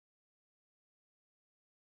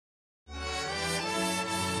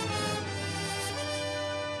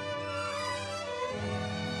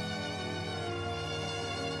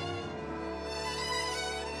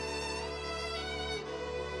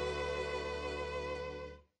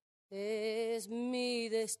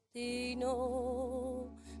destino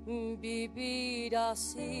vivir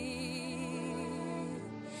así,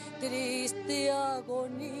 triste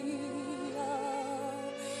agonía,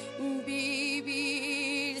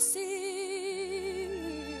 vivir sin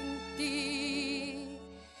ti.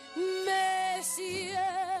 Me siento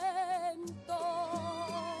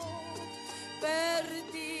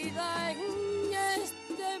perdida en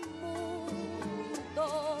este mundo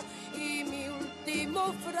y mi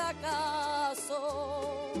último fracaso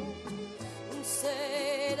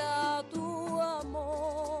será tu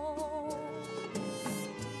amor.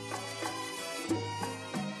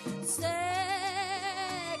 Sé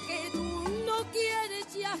que tú no quieres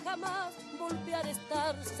ya jamás volver a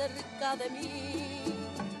estar cerca de mí,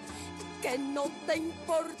 que no te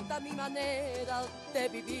importa mi manera de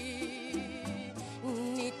vivir,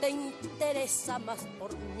 ni te interesa más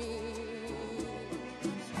por mí.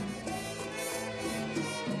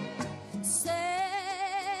 Sé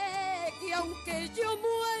que aunque yo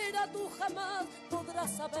muera, tú jamás podrás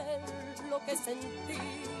saber lo que sentí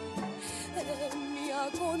en mi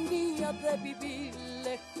agonía de vivir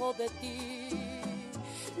lejos de ti.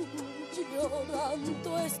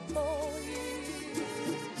 Llorando estoy.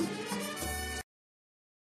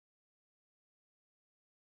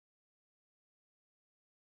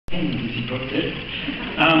 As he puts it,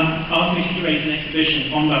 asked me to curate an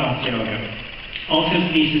exhibition on Balenciaga. Also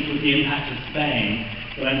species with the impact of Spain,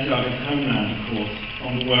 Balenciaga's homeland, of course,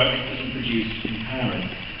 on the work that he produced in Paris.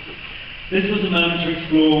 This was a moment to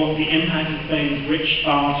explore the impact of Spain's rich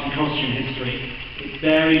art and costume history, its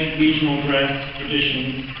varied regional dress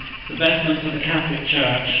traditions, the vestments of the Catholic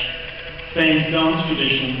Church, Spain's dance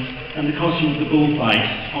traditions, and the costume of the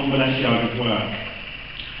bullfight on Balenciaga's work.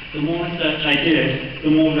 The more research I did,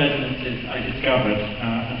 the more resonances I discovered, as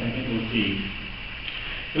I think we'll see.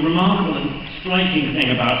 The remarkable and striking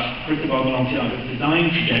thing about Cristobal Balenciaga's design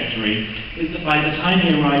trajectory is that by the time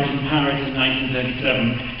he arrived in Paris in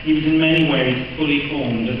 1937, he was in many ways fully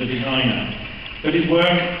formed as a designer. But his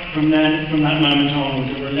work from that moment on was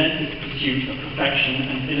a relentless pursuit of perfection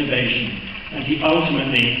and innovation, and he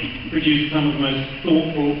ultimately produced some of the most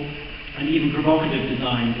thoughtful and even provocative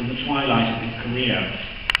designs in the twilight of his career.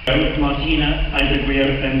 Martina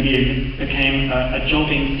Isaguirre became a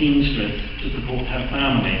jobbing seamstress to support her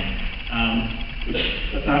family, which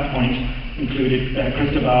at that point included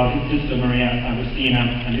Cristobal, his sister Maria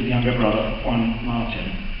Agustina, and his younger brother Juan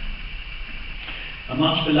Martin. A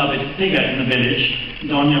much beloved figure in the village,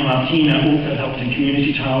 Doña Martina also helped in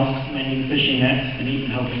community tasks, mending fishing nets, and even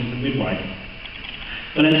helping as a midwife.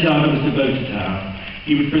 Balenciaga was devoted to her.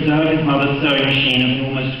 He would preserve his mother's sewing machine as an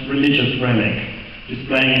almost religious relic,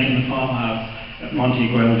 displaying it in the farmhouse at Monte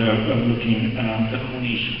Gueldo overlooking the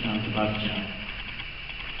Corniche of San Sebastian.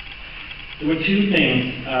 There were two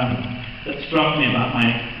things that struck me about my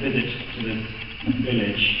visit to this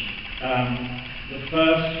village. The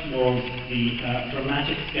first was the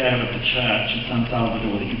dramatic scale of the church of San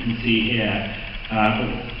Salvador that you can see here,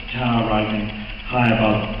 with its tower rising high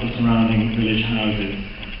above the surrounding village houses,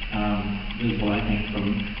 visible, I think, from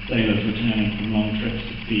sailors returning from long trips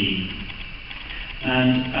to sea.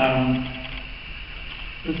 And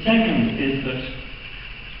the second is that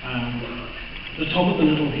the top of the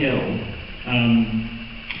little hill,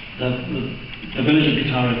 the village of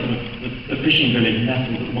Guitarra, sort of the fishing village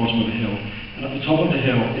nestled at the bottom of the hill, and at the top of the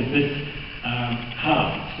hill is this hub,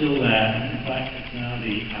 still there, and in fact it's now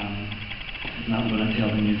the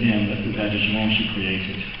Balenciaga Museum that Hubert de Givenchy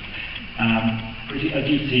created. As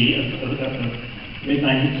you see, a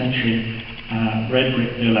mid-19th century red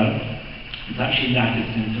brick villa. It's actually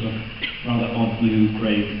latticed in sort of rather odd blue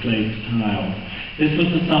glazed tiles. This was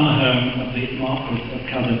the summer home of the Marquis of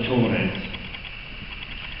Torres.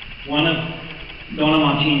 One of Donna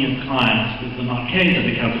Martina's clients was the Marqués of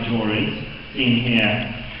the Torres, seen here.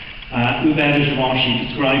 Hubert de Givenchy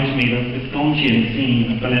described to me the Viscontian scene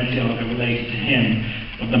that Balenciaga related to him,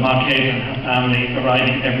 of the Marqués and her family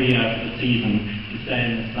arriving every year for the season to stay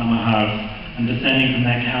in the summer house and descending from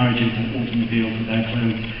their carriages and automobiles with their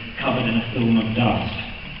clothes covered in a film of dust.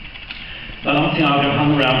 Balenciaga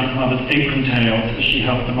hung around his mother's apron tails as she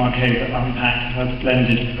helped the Marquesa unpack her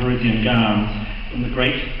splendid Parisian gowns from the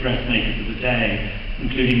great dressmakers of the day,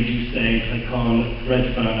 including Doucet, Frécole,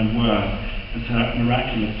 Redfern and Worth, as her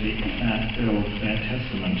miraculously filled their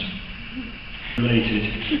testament. Related.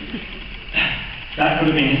 That could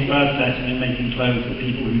have been his first lesson in making clothes for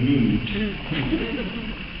people who moved.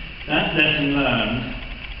 That lesson learned,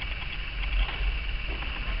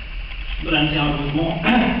 Balenciaga was more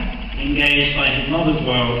engaged by his mother's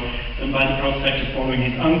world than by the prospect of following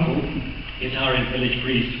his uncle, Guitarra's village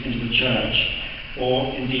priest, into the church.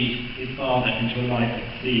 or indeed his father into a life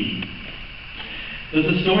at sea. There's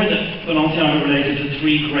a story that Balenciaga related to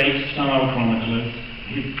three great style chroniclers: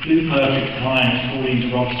 his Blue Perfect client, Pauline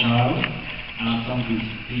de Rothschild, some whose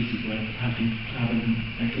pieces we're happy to have in an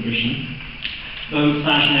exhibition, Vogue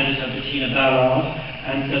fashion editor Bettina Ballard,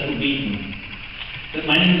 and Cecil Beaton. That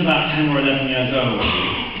when he was about 10 or 11 years old,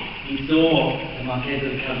 he saw the Marchesa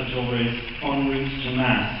de Cazatore's en route to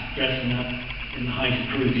Mass, dressed in the height of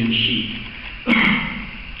Parisian chic.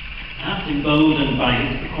 Perhaps emboldened by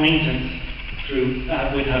his acquaintance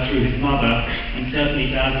with her through his mother, and certainly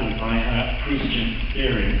dazzled by her Christian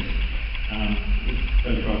experience, this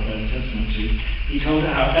photograph bears testament to, he told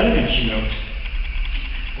her how elegant she looked.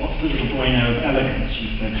 "What's the little boy know of elegance?"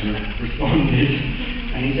 she said to have responded.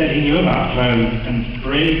 And he said he knew about clothes, and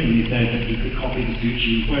brazenly said that he could copy the suit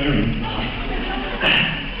she was wearing.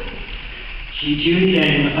 She duly gave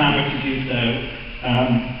him the fabric to do so.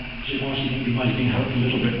 She thinks he might have been helped a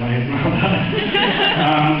little bit by his mother.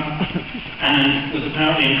 And was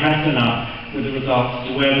apparently impressed enough with the results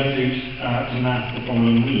to wear the suit to Mass the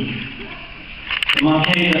following week. The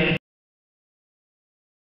Marchesa